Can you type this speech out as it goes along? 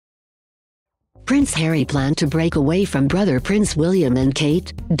Prince Harry planned to break away from brother Prince William and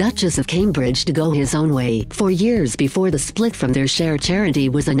Kate, Duchess of Cambridge, to go his own way for years before the split from their share charity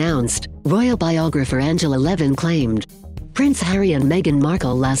was announced, royal biographer Angela Levin claimed. Prince Harry and Meghan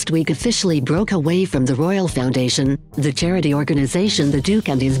Markle last week officially broke away from the Royal Foundation, the charity organization the Duke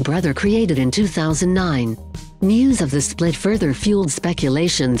and his brother created in 2009. News of the split further fueled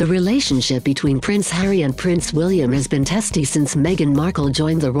speculation the relationship between Prince Harry and Prince William has been testy since Meghan Markle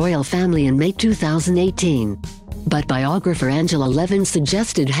joined the royal family in May 2018. But biographer Angela Levin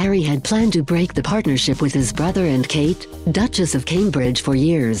suggested Harry had planned to break the partnership with his brother and Kate, Duchess of Cambridge, for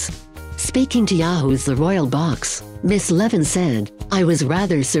years. Speaking to Yahoo's The Royal Box, Miss Levin said, "I was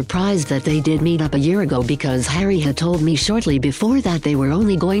rather surprised that they did meet up a year ago because Harry had told me shortly before that they were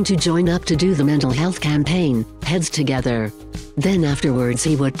only going to join up to do the mental health campaign, heads together. Then afterwards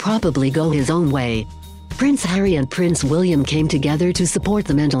he would probably go his own way." Prince Harry and Prince William came together to support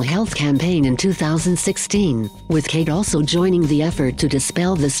the mental health campaign in 2016, with Kate also joining the effort to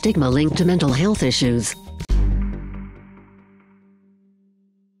dispel the stigma linked to mental health issues.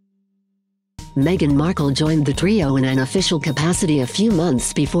 Meghan Markle joined the trio in an official capacity a few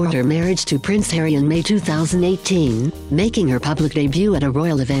months before her marriage to Prince Harry in May 2018, making her public debut at a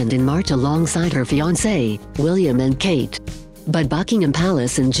royal event in March alongside her fiancé, William and Kate. But Buckingham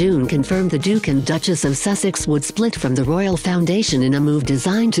Palace in June confirmed the Duke and Duchess of Sussex would split from the Royal Foundation in a move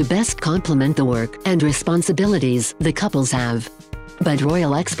designed to best complement the work and responsibilities the couples have. But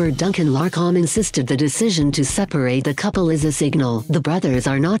royal expert Duncan Larcombe insisted the decision to separate the couple is a signal the brothers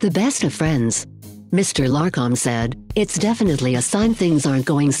are not the best of friends. Mr. Larcombe said, "It's definitely a sign things aren't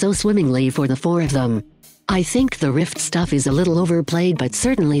going so swimmingly for the four of them. I think the rift stuff is a little overplayed, but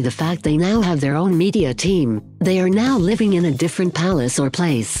certainly the fact they now have their own media team, they are now living in a different palace or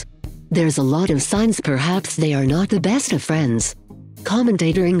place. There's a lot of signs perhaps they are not the best of friends."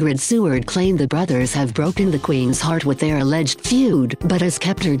 Commentator Ingrid Seward claimed the brothers have broken the Queen's heart with their alleged feud, but has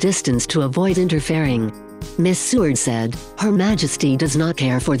kept her distance to avoid interfering. Miss Seward said, "Her Majesty does not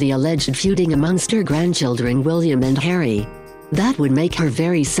care for the alleged feuding amongst her grandchildren William and Harry. That would make her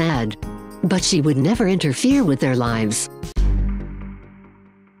very sad. But she would never interfere with their lives."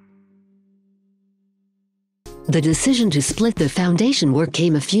 The decision to split the foundation work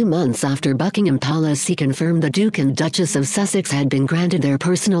came a few months after Buckingham Palace confirmed the Duke and Duchess of Sussex had been granted their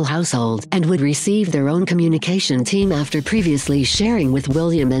personal household and would receive their own communication team after previously sharing with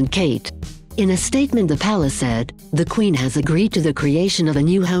William and Kate. In a statement the palace said, "The Queen has agreed to the creation of a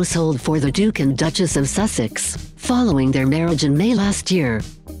new household for the Duke and Duchess of Sussex, following their marriage in May last year.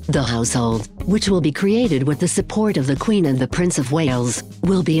 The household, which will be created with the support of the Queen and the Prince of Wales,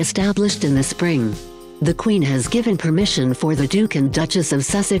 will be established in the spring. The Queen has given permission for the Duke and Duchess of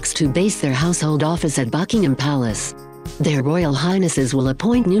Sussex to base their household office at Buckingham Palace. Their Royal Highnesses will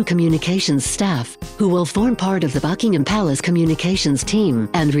appoint new communications staff, who will form part of the Buckingham Palace communications team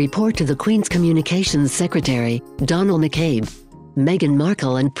and report to the Queen's Communications Secretary, Donald McCabe." Meghan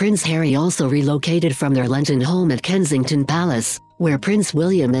Markle and Prince Harry also relocated from their London home at Kensington Palace, where Prince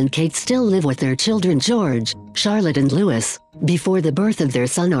William and Kate still live with their children George, Charlotte and Louis, before the birth of their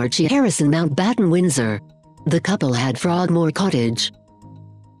son Archie Harrison Mountbatten Windsor. The couple had Frogmore Cottage,